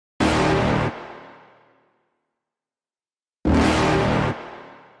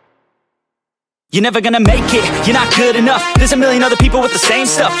You're never gonna make it, you're not good enough. There's a million other people with the same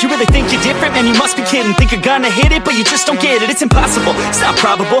stuff. You really think you're different? Man, you must be kidding. Think you're gonna hit it, but you just don't get it. It's impossible, it's not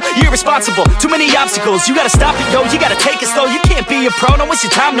probable, you're irresponsible. Too many obstacles, you gotta stop it, yo. You gotta take it slow, you can't be a pro. Don't waste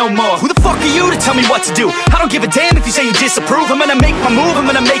your time no more. Who the fuck are you to tell me what to do? I don't give a damn if you say you disapprove. I'm gonna make my move, I'm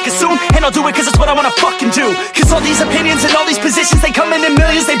gonna make it soon. And I'll do it cause it's what I wanna fucking do. Cause all these opinions and all these positions, they come in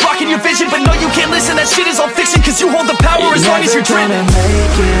millions, they blocking your vision. But no, you can't listen, that shit is all fiction. Cause you hold the power as long as you're dreaming.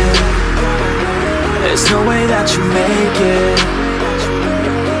 There's no way that you make it.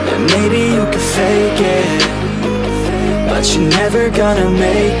 And maybe you can fake it, but you're never gonna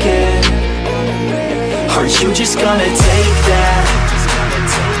make it. Aren't you just gonna take that?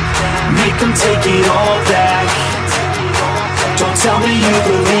 Make them take it all back. Don't tell me you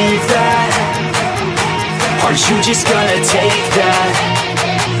believe that. Aren't you just gonna take that?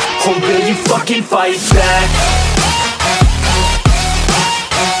 Or will you fucking fight back?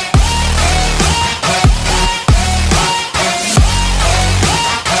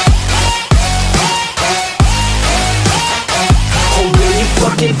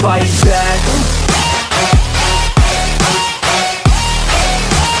 Fucking fight back.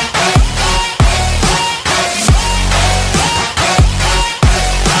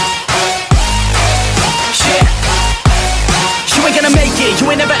 You ain't gonna make it, you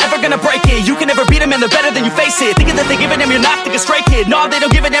ain't never ever gonna break it. You can never beat them and they're better than you face it. Thinking that they give a damn, you're not thinking straight, kid. No, they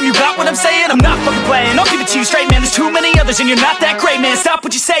don't give a damn, you got what I'm saying? I'm not fucking playing, I'll give it to you straight, man. There's too many others and you're not that great, man. Stop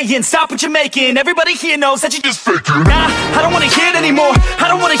what you're saying, stop what you're making. Everybody here knows that you just faking. Nah, I don't wanna hear it anymore, I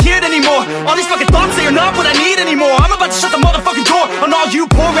don't wanna hear it anymore. All these fucking thoughts, they are not what I need anymore. I'm about to shut the motherfucking door on all you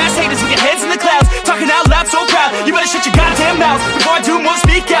poor ass haters with your heads in the clouds, talking out loud so proud. You better shut your goddamn mouth before I do more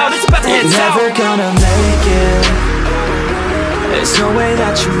speak out. It's about to head south. You're never gonna make it. There's no way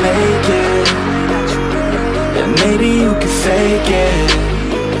that you make it. And maybe you can fake it,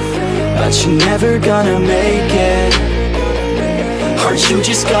 but you're never gonna make it. Aren't you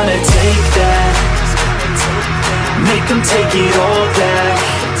just gonna take that? Make them take it all back.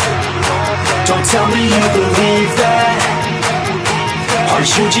 Don't tell me you believe that.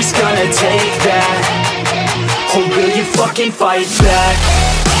 Aren't you just gonna take that? Or will you fucking fight back?